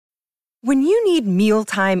When you need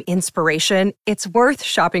mealtime inspiration, it's worth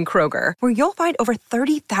shopping Kroger, where you'll find over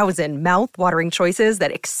 30,000 mouth-watering choices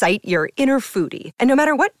that excite your inner foodie. And no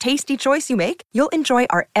matter what tasty choice you make, you'll enjoy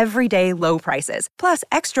our everyday low prices, plus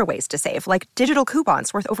extra ways to save, like digital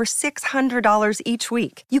coupons worth over $600 each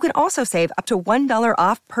week. You can also save up to $1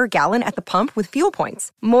 off per gallon at the pump with fuel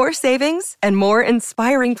points. More savings and more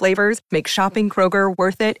inspiring flavors make shopping Kroger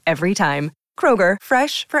worth it every time. Kroger,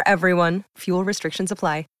 fresh for everyone. Fuel restrictions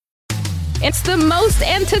apply. It's the most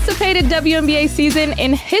anticipated WNBA season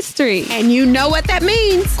in history. And you know what that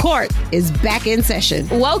means. Court is back in session.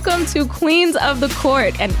 Welcome to Queens of the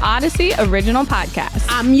Court, an Odyssey original podcast.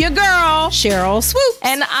 I'm your girl, Cheryl Swoop.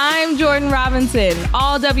 And I'm Jordan Robinson.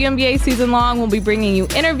 All WNBA season long, we'll be bringing you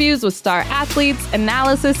interviews with star athletes,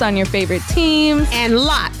 analysis on your favorite teams, and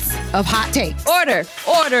lots of hot takes.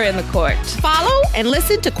 Order in the court. Follow and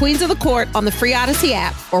listen to Queens of the Court on the free Odyssey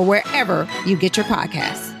app or wherever you get your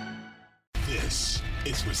podcasts. This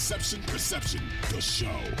is Reception, the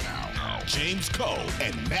show. Now, James Cole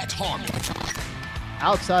and Matt Harmon.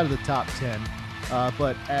 Outside of the top 10,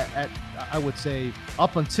 but at I would say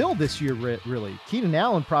up until this year, really, Keenan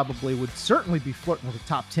Allen probably would certainly be flirting with the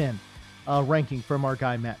top 10 ranking from our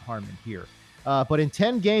guy Matt Harmon here. But in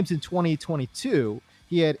 10 games in 2022,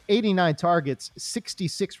 he had 89 targets,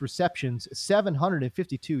 66 receptions,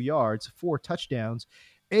 752 yards, 4 touchdowns,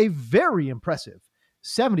 a very impressive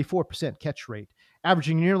 74% catch rate,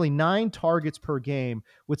 averaging nearly 9 targets per game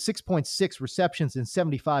with 6.6 receptions and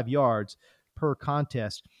 75 yards per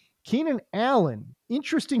contest. Keenan Allen,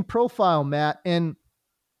 interesting profile, Matt. And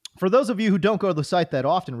for those of you who don't go to the site that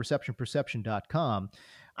often, receptionperception.com,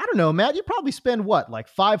 I don't know, Matt, you probably spend like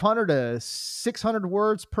 500 to 600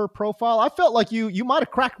 words per profile. I felt like you might have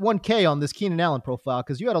cracked 1K on this Keenan Allen profile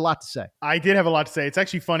because you had a lot to say. I did have a lot to say. It's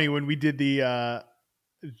actually funny when we did the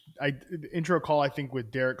intro call, I think,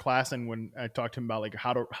 with Derek Klassen, when I talked to him about like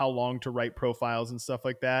how long to write profiles and stuff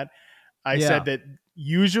like that. I said that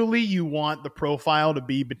usually you want the profile to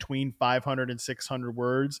be between 500 and 600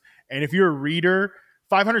 words. And if you're a reader,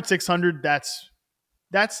 500, 600, that's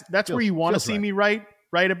where you want to see me write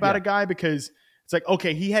about a guy, because it's like,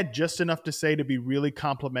 okay, he had just enough to say to be really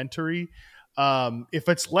complimentary. If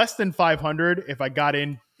it's less than 500, if I got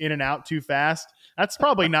in and out too fast, that's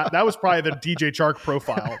probably not, that was probably the DJ Chark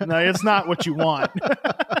profile. No, it's not what you want.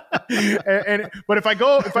 But if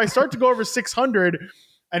I start to go over 600,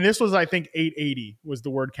 and this was, I think 880 was the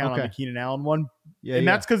word count on the Keenan Allen one.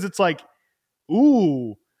 That's because it's like,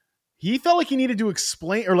 ooh, he felt like he needed to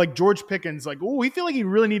explain, or like George Pickens, like, ooh, he felt like he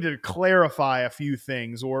really needed to clarify a few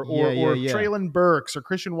things, or Traylon Burks or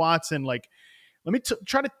Christian Watson. Like, let me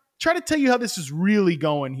try to tell you how this is really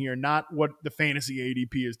going here, not what the fantasy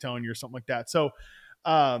ADP is telling you or something like that. So,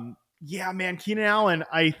 man, Keenan Allen,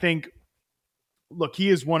 I think, look, he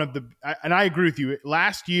is one of the, and I agree with you.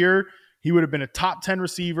 Last year, he would have been a top 10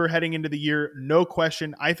 receiver heading into the year. No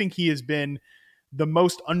question. I think he has been the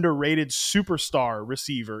most underrated superstar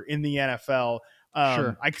receiver in the NFL.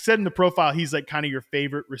 Sure. I said in the profile, he's like kind of your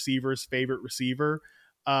favorite receiver's favorite receiver.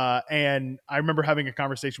 And I remember having a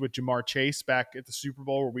conversation with Jamar Chase back at the Super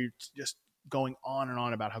Bowl where we were just going on and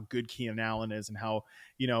on about how good Keenan Allen is and how,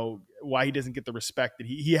 why he doesn't get the respect that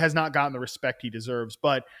he has not gotten the respect he deserves.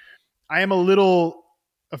 But I am a little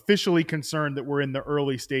officially concerned that we're in the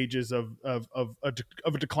early stages of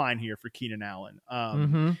a decline here for Keenan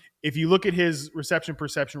Allen. If you look at his reception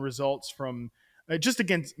perception results from just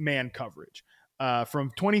against man coverage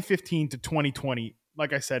from 2015 to 2020,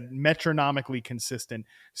 like I said, metronomically consistent.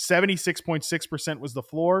 76.6% was the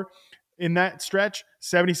floor in that stretch.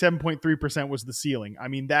 77.3% was the ceiling. I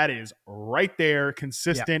mean, that is right there,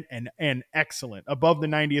 consistent and excellent, above the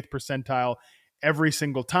 90th percentile every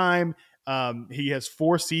single time. He has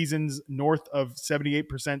 4 seasons north of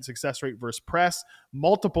 78% success rate versus press,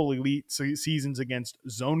 multiple elite seasons against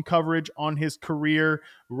zone coverage on his career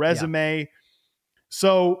resume. Yeah.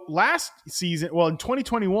 So last season, in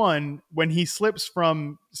 2021, when he slips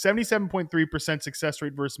from 77.3% success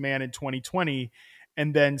rate versus man in 2020,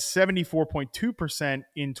 and then 74.2%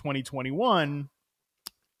 in 2021,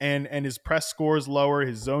 and his press score is lower,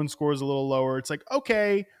 his zone score is a little lower. It's like,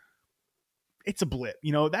 okay, it's a blip.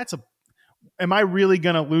 Am I really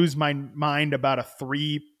going to lose my mind about a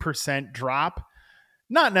 3% drop?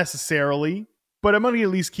 Not necessarily, but I'm going to at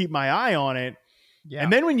least keep my eye on it. Yeah.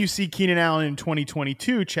 And then when you see Keenan Allen in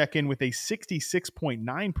 2022 check in with a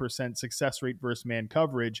 66.9% success rate versus man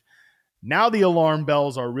coverage, now the alarm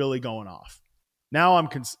bells are really going off. Now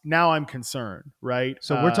I'm concerned, right?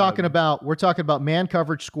 So we're talking about man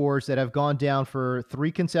coverage scores that have gone down for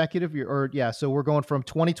 3 consecutive years. So we're going from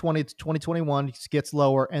 2020 to 2021, it gets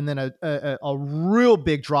lower, and then a real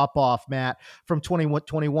big drop off, Matt, from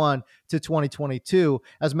 2021 to 2022.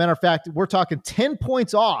 As a matter of fact, we're talking 10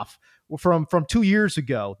 points off from 2 years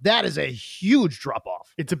ago. That is a huge drop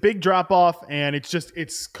off. It's a big drop off, and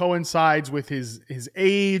it's coincides with his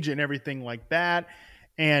age and everything like that.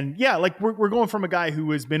 And yeah, like we're going from a guy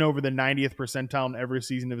who has been over the 90th percentile in every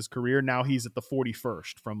season of his career. Now he's at the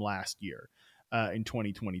 41st from last year in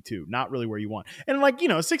 2022. Not really where you want. And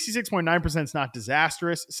 66.9% is not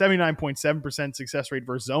disastrous. 79.7% success rate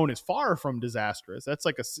versus zone is far from disastrous. That's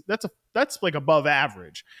like above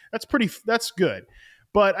average. That's good.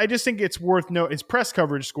 But I just think it's worth noting his press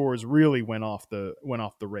coverage scores really went off the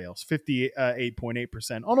rails.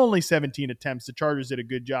 58.8% on only 17 attempts. The Chargers did a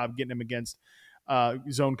good job getting him against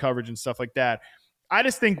zone coverage and stuff like that. I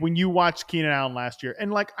just think when you watch Keenan Allen last year,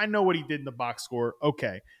 and I know what he did in the box score,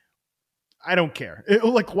 okay, I don't care.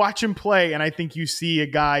 Watch him play, and I think you see a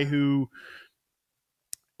guy who,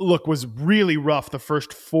 was really rough the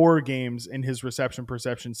first 4 games in his reception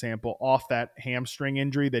perception sample off that hamstring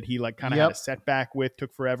injury that he kind of had a setback with,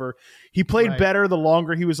 took forever. He played better the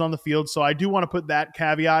longer he was on the field, so I do want to put that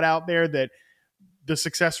caveat out there that the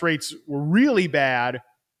success rates were really bad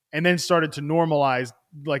and then started to normalize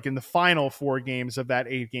in the final 4 games of that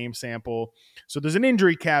 8-game sample. So there's an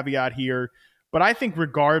injury caveat here, but I think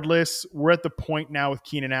regardless, we're at the point now with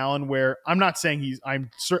Keenan Allen where I'm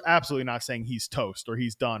absolutely not saying he's toast or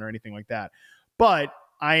he's done or anything like that. But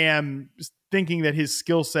I am thinking that his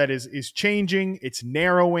skill set is changing, it's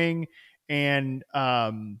narrowing, and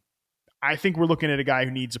I think we're looking at a guy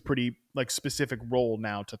who needs a pretty specific role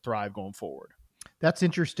now to thrive going forward. That's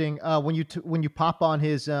interesting. When you pop on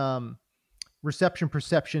his reception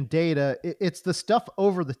perception data, it's the stuff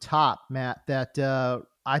over the top, Matt, that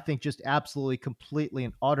I think just absolutely, completely,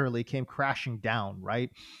 and utterly came crashing down,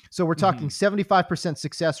 right? So we're talking 75%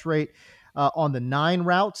 success rate on the 9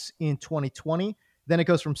 routes in 2020. Then it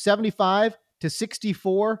goes from 75 to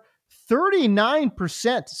 64,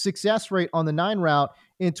 39% success rate on the 9 route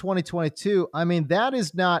in 2022. I mean, that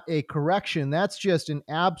is not a correction. That's just an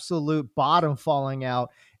absolute bottom falling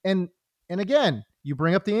out. And again, you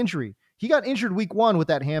bring up the injury. He got injured week 1 with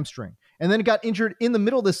that hamstring, and then got injured in the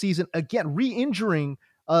middle of the season, again, re-injuring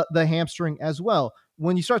the hamstring as well.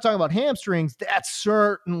 When you start talking about hamstrings, that's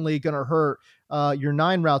certainly going to hurt your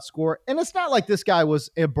 9 route score. And it's not like this guy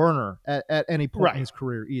was a burner at any point in his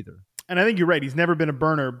career either. And I think you're right. He's never been a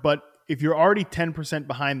burner, but if you're already 10%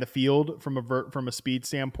 behind the field from a speed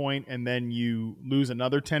standpoint, and then you lose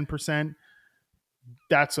another 10%,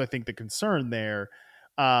 that's, I think, the concern there.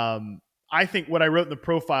 I think what I wrote in the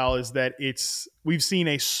profile is that we've seen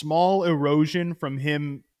a small erosion from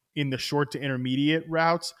him in the short to intermediate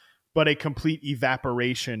routes, but a complete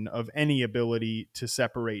evaporation of any ability to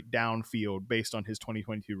separate downfield based on his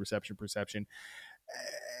 2022 reception perception.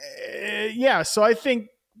 So I think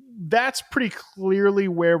that's pretty clearly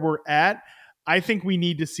where we're at. I think we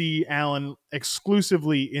need to see Allen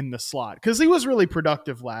exclusively in the slot because he was really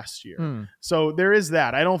productive last year. So there is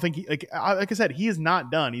that. I don't think like I said, he is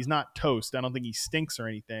not done. He's not toast. I don't think he stinks or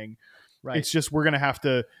anything. Right. It's just we're going to have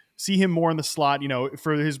to see him more in the slot,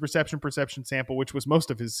 for his reception perception sample, which was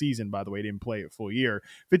most of his season, by the way. He didn't play a full year.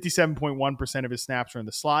 57.1% of his snaps are in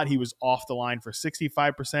the slot. He was off the line for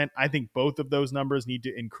 65%. I think both of those numbers need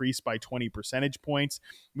to increase by 20 percentage points.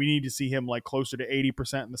 We need to see him closer to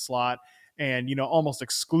 80% in the slot and, almost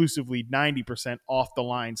exclusively 90% off the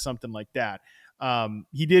line, something like that.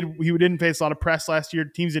 He didn't face a lot of press last year.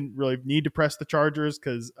 Teams didn't really need to press the Chargers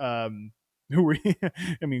because,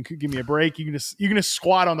 give me a break. You can just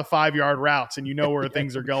squat on the 5-yard routes and where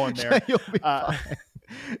things are going there. You'll be fine.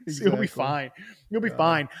 Exactly. You'll be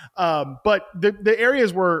fine. But the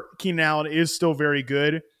areas where Keenan Allen is still very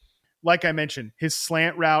good, like I mentioned, his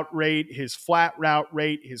slant route rate, his flat route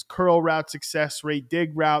rate, his curl route success rate,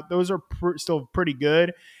 dig route, those are still pretty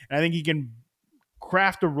good. And I think he can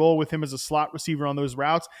craft a role with him as a slot receiver on those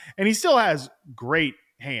routes. And he still has great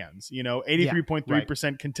hands,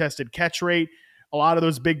 83.3% contested catch rate. A lot of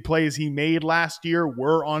those big plays he made last year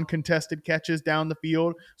were on contested catches down the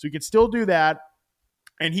field. So he can still do that.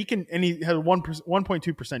 And he has a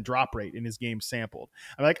 1.2% drop rate in his game sampled.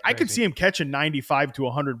 I could see him catching 95 to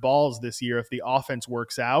 100 balls this year if the offense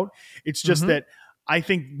works out. It's just that I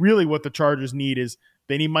think really what the Chargers need is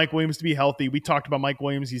they need Mike Williams to be healthy. We talked about Mike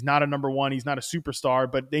Williams. He's not a number one. He's not a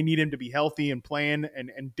superstar, but they need him to be healthy and playing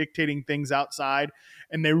and dictating things outside.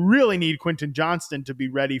 And they really need Quentin Johnston to be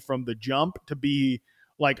ready from the jump to be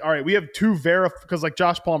like, all right, we have two because like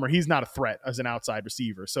Josh Palmer, he's not a threat as an outside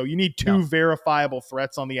receiver. So you need two verifiable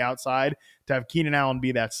threats on the outside to have Keenan Allen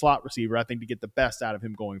be that slot receiver, I think, to get the best out of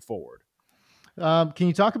him going forward. Can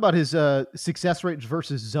you talk about his success rate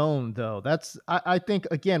versus zone, though? That's, I think,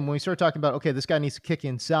 again, when we start talking about, okay, this guy needs to kick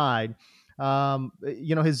inside,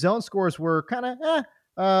 his zone scores were kind of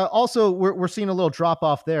also, we're seeing a little drop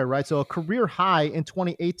off there, right? So a career high in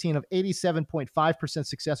 2018 of 87.5%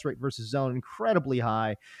 success rate versus zone, incredibly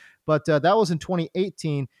high. But that was in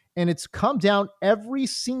 2018, and it's come down every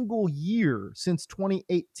single year since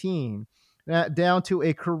 2018, down to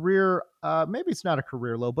a career, maybe it's not a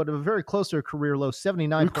career low, but very close to a career low,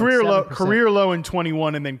 79.7%. Career low in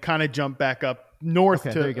 21, and then kind of jump back up north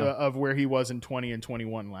of where he was in 20 and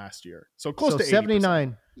 21 last year. So close to 80%.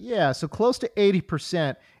 79. Yeah, so close to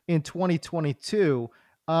 80% in 2022.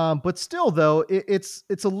 But still, though,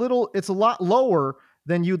 it's a lot lower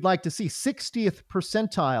than you'd like to see. 60th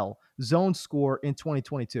percentile zone score in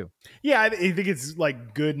 2022. Yeah, I think it's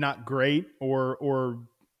like good, not great, or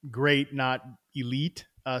great, not elite.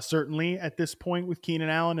 Certainly at this point with Keenan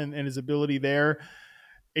Allen and his ability there.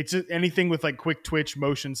 It's just anything with like quick twitch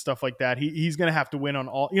motion, stuff like that. He's going to have to win on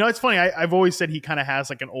all, it's funny. I've always said he kind of has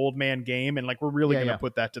like an old man game, and like, we're really going to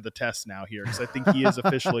put that to the test now here. Cause I think he is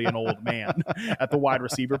officially an old man at the wide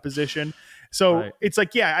receiver position. So It's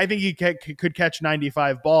like, I think he could catch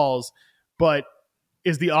 95 balls, but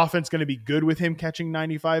is the offense going to be good with him catching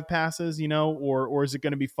 95 passes, or is it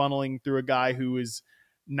going to be funneling through a guy who is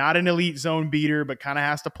not an elite zone beater, but kind of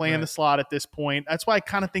has to play in the slot at this point? That's why I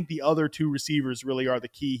kind of think the other two receivers really are the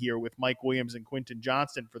key here with Mike Williams and Quentin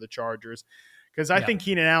Johnston for the Chargers. Because I think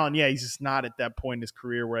Keenan Allen, he's just not at that point in his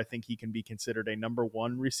career where I think he can be considered a number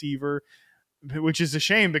one receiver, which is a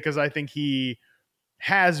shame because I think he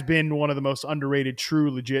has been one of the most underrated,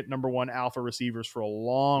 true, legit number one alpha receivers for a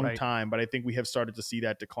long time. But I think we have started to see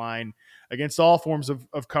that decline against all forms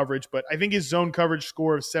of coverage. But I think his zone coverage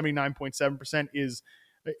score of 79.7% is,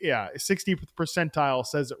 60th percentile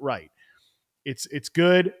says it right. It's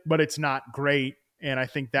good, but it's not great. And I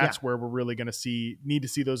think that's where we're really going to need to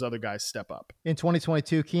see those other guys step up. In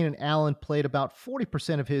 2022, Keenan Allen played about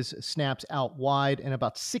 40% of his snaps out wide and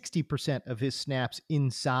about 60% of his snaps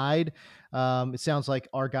inside. It sounds like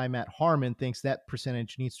our guy, Matt Harmon, thinks that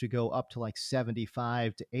percentage needs to go up to like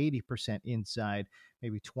 75 to 80% inside,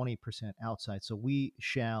 maybe 20% outside. So we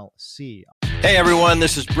shall see. Hey everyone,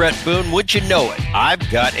 this is Brett Boone. Would you know it? I've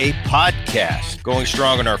got a podcast going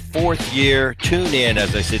strong in our 4th year. Tune in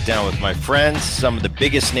as I sit down with my friends, some of the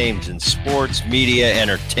biggest names in sports, media,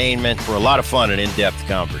 entertainment, for a lot of fun and in-depth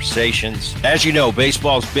conversations. As you know,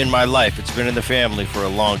 baseball's been my life. It's been in the family for a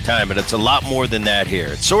long time, but it's a lot more than that here.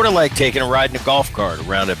 It's sort of like taking a ride in a golf cart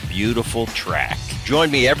around a beautiful track.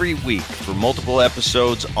 Join me every week for multiple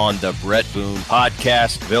episodes on the Brett Boone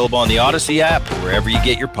Podcast, available on the Odyssey app or wherever you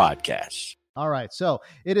get your podcasts. All right, so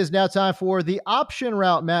it is now time for the option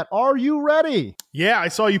route, Matt. Are you ready? Yeah, I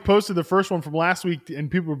saw you posted the first one from last week,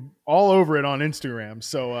 and people were all over it on Instagram.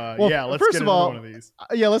 So, let's get another one of these.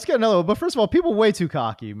 Yeah, let's get another one. But first of all, people way too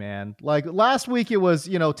cocky, man. Like last week, it was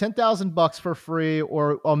 $10,000 for free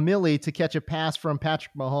or a milli to catch a pass from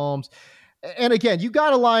Patrick Mahomes. And again, you got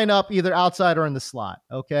to line up either outside or in the slot.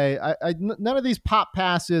 Okay, none of these pop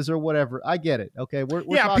passes or whatever. I get it. Okay, we're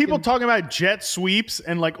people talking about jet sweeps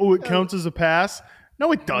and like, it counts as a pass.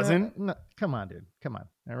 No, it doesn't. No, come on, dude. Come on.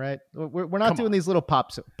 All right, we're not doing these little pop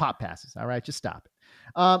passes. All right, just stop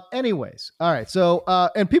it. Anyways, all right. So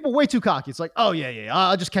and people way too cocky. It's like, oh yeah,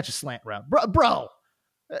 I'll just catch a slant route, bro.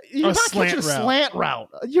 You're not catching a slant route.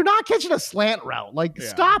 You're not catching a slant route. Like,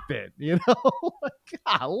 stop it.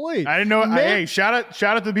 Golly. I didn't know. Hey, shout out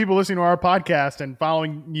to the people listening to our podcast and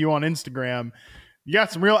following you on Instagram. You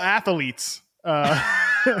got some real athletes on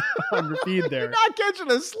your feed there. You're not catching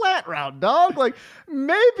a slant route, dog. Like,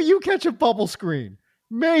 maybe you catch a bubble screen.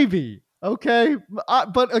 Maybe. Okay.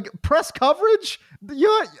 But press coverage?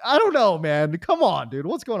 I don't know, man. Come on, dude.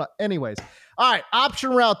 What's going on? Anyways. All right.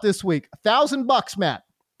 Option route this week. $1,000, Matt.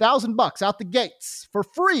 $1,000 out the gates for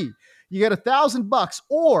free. You get $1,000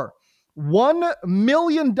 or $1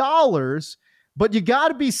 million, but you got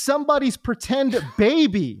to be somebody's pretend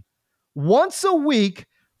baby once a week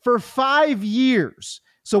for 5 years.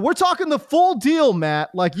 So we're talking the full deal, Matt.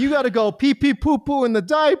 Like you got to go pee pee poo poo in the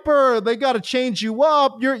diaper. They got to change you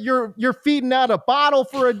up. You're feeding out a bottle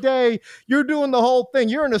for a day. You're doing the whole thing.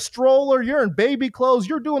 You're in a stroller. You're in baby clothes.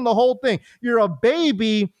 You're doing the whole thing. You're a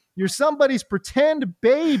baby. You're somebody's pretend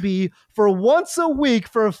baby for once a week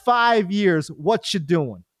for 5 years. What you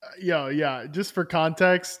doing? Yeah. Just for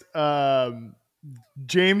context,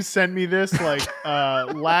 James sent me this like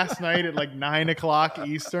last night at like 9:00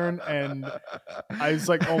 Eastern, and I was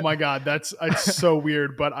like, "Oh my god, it's so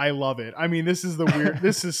weird," but I love it. I mean, this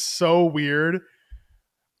is so weird.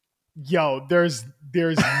 Yo, there's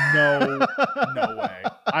no way.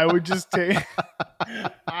 I would just take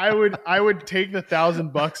I would take the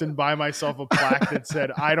 $1,000 and buy myself a plaque that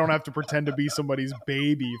said I don't have to pretend to be somebody's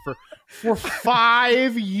baby for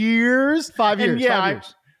 5 years. 5 years. And yeah, 5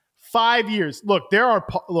 years. 5 years. Look,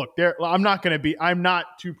 I'm not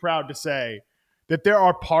too proud to say that there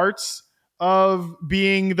are parts of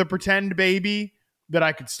being the pretend baby that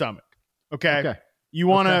I could stomach. Okay. You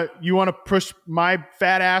want to push my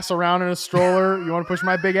fat ass around in a stroller? You want to push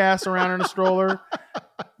my big ass around in a stroller?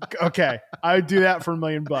 Okay. I would do that for $1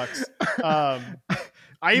 million.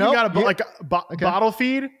 I even got a bottle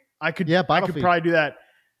feed. I could probably do that.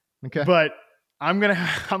 Okay. But I'm gonna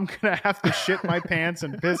have to shit my pants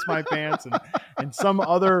and piss my pants and some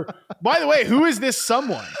other. By the way, who is this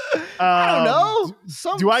someone? I don't know.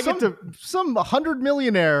 Some 100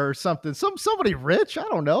 millionaire or something? Somebody rich? I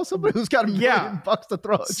don't know. Somebody who's got $1 million to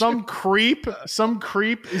throw. At some creep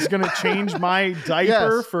is gonna change my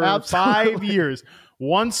diaper for absolutely. 5 years.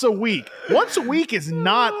 Once a week. Once a week is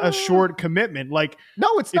not a short commitment. Like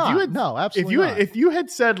no, it's not. Absolutely not. If you had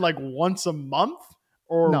said like once a month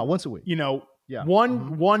or once a week. Yeah.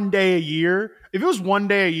 One day a year. If it was 1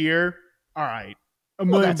 day a year, all right. $1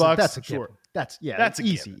 million. That's a sure. That's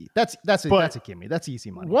easy. Gimme. That's a gimme. That's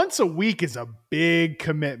easy money. Once a week is a big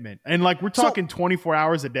commitment. And like we're talking 24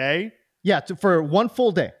 hours a day. Yeah, for one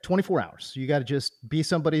full day, 24 hours. You got to just be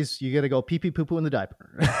somebody's, you got to go pee pee poo poo in the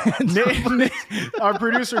diaper. Nick, our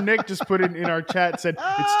producer Nick just put it in our chat, said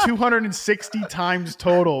it's 260 times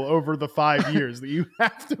total over the 5 years that you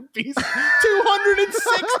have to be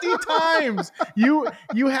 260 times.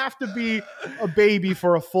 You have to be a baby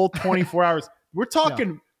for a full 24 hours. We're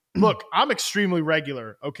talking, look, I'm extremely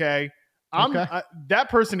regular. Okay. That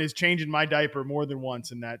person is changing my diaper more than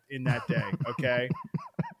once in that day. Okay.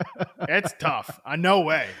 It's tough. No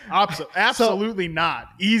way. Absolutely not.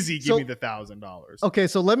 Easy. Give me the $1,000. Okay.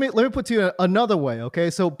 So let me put to you another way. Okay.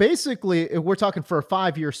 So basically if we're talking for a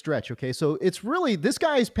 5-year stretch. Okay. So it's really, this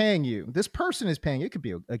guy is paying you. This person is paying you. It could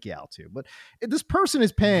be a gal too, but this person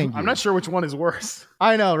is paying you. I'm not sure which one is worse.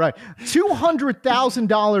 I know. Right.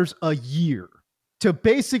 $200,000 a year to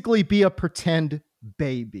basically be a pretend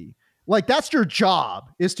baby. Like that's your job,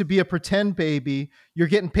 is to be a pretend baby. You're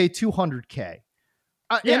getting paid $200K.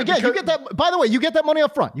 And again, you get that. By the way, you get that money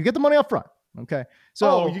up front. Okay.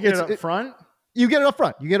 So you get it up front. You get it up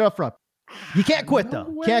front. You can't quit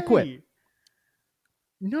though. Can't quit.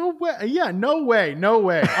 No way. Yeah. No way.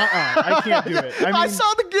 I can't do it. I mean, I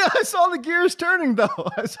saw the gears turning though.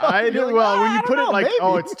 When you put it like,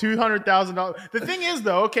 maybe. It's $200,000. The thing is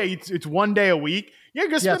though, okay, it's 1 day a week. You're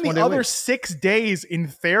gonna spend the other 6 days in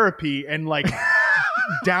therapy and like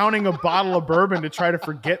downing a bottle of bourbon to try to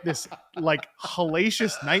forget this like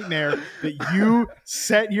hellacious nightmare that you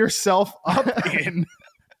set yourself up in.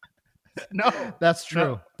 No, that's true.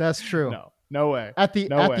 No. That's true. No way. At the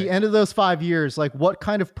end of those 5 years, like what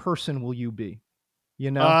kind of person will you be?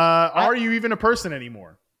 Are you even a person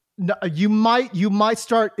anymore? No, you might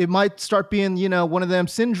start. It might start being, one of them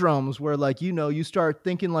syndromes where like, you start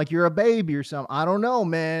thinking like you're a baby or something. I don't know,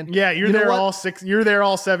 man. Yeah. You're there all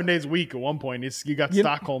 7 days a week. At one point you got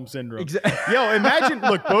Stockholm syndrome. Exactly. Yo, imagine,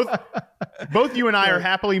 look, both you and I are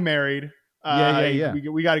happily married. Yeah.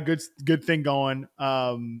 We got a good thing going.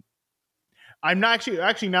 I'm not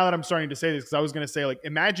actually now that I'm starting to say this, because I was going to say like,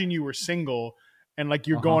 imagine you were single and like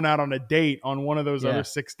you're going out on a date on one of those other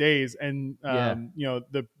 6 days, and your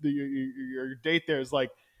date there is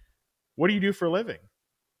like, what do you do for a living?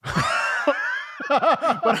 But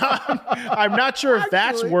I'm not sure if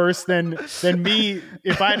that's worse than me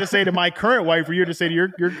if I had to say to my current wife, or you to say to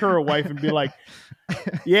your current wife and be like,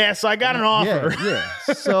 yeah, so I got an offer. Yeah.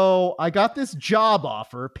 So I got this job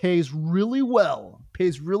offer, pays really well,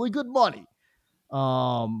 pays really good money.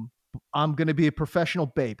 I'm going to be a professional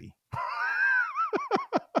baby.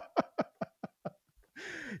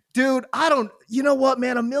 Dude, you know what,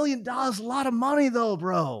 man? $1 million is a lot of money though,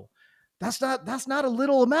 bro. That's not a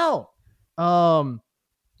little amount. And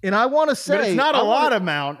I want to say, but it's not a lot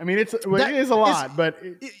amount. I mean, it is a lot, but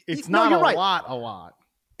it's not a lot.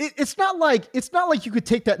 It's not like you could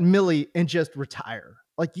take that milli and just retire.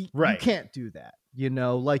 Like you can't do that.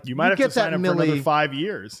 Like you might have to sign up for another 5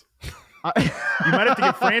 years. You might have to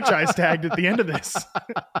get franchise tagged at the end of this.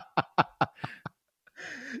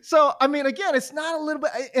 So, I mean, again, it's not a little bit,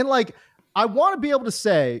 and like, I want to be able to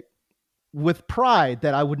say with pride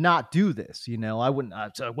that I would not do this. I wouldn't.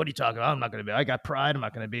 So what are you talking about? I'm not going to be. I got pride. I'm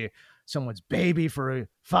not going to be. someone's baby for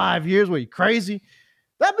 5 years. What, are you crazy?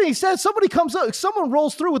 That being said, somebody comes up, someone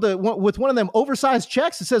rolls through with one of them oversized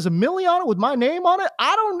checks that says $1 million on it with my name on it.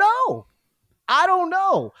 I don't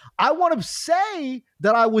know. I want to say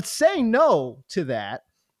that I would say no to that.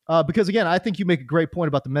 Because again, I think you make a great point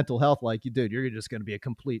about the mental health. Like, dude, you're just going to be a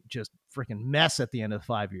complete, just freaking mess at the end of the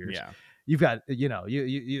 5 years. Yeah. You've got,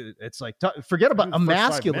 you it's like, forget about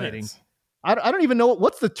emasculating. I don't even know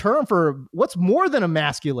what's the term for what's more than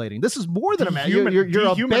emasculating. This is more than you're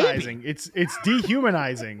dehumanizing. A baby. It's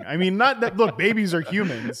dehumanizing. I mean, not that, look, babies are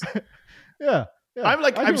humans. Yeah.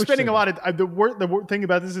 I'm spending a lot of the thing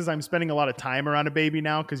about this is I'm spending a lot of time around a baby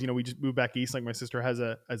now because we just moved back east. Like my sister has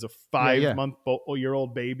a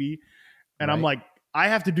 5-month-old baby, and right. I'm like, I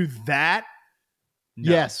have to do that.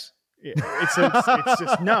 No. Yes. It's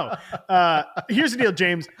just no. Here's the deal,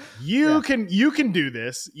 James. You can do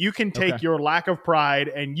this. You can take your lack of pride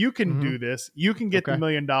and you can do this. You can get the $1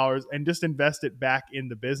 million and just invest it back in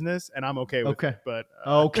the business, and I'm okay with it. But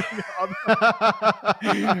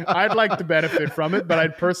I'd like to benefit from it, but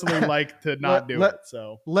I'd personally like to not do it.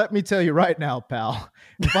 So let me tell you right now, pal.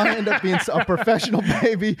 If I end up being a professional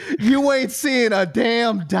baby, you ain't seeing a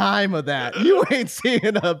damn dime of that. You ain't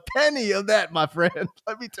seeing a penny of that, my friend.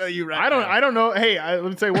 Let me tell you. I don't know. Hey, let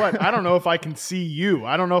me tell you what. I don't know if I can see you.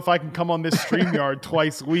 I don't know if I can come on this StreamYard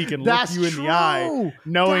twice a week and look you in the eye,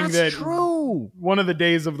 knowing that one of the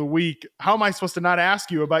days of the week, how am I supposed to not ask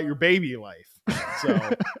you about your baby life? So,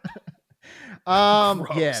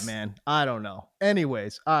 yeah, man. I don't know.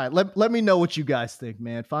 Anyways, all right. Let me know what you guys think,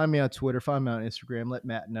 man. Find me on Twitter. Find me on Instagram. Let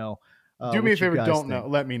Matt know. Do me a favor. Don't know.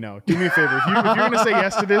 Let me know. Do me a favor. If you're going to say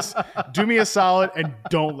yes to this, do me a solid and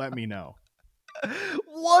don't let me know.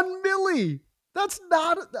 1 milli. That's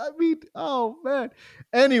not, oh man.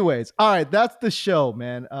 Anyways, all right, that's the show,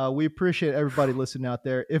 man. We appreciate everybody listening out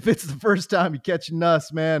there. If it's the first time you're catching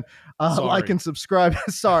us, man, like and subscribe.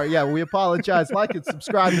 Sorry, yeah, we apologize. Like and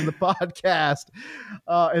subscribe to the podcast,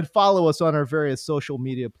 and follow us on our various social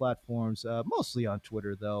media platforms, mostly on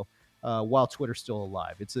Twitter though. While Twitter's still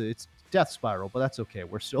alive, it's death spiral, but that's okay.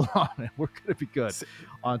 We're still on it. We're gonna be good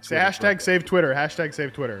on Twitter. Say #save Twitter.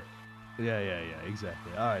 #save Twitter. Yeah,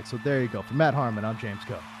 exactly. All right, so there you go. For Matt Harmon, I'm James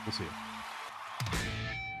Coe. We'll see you.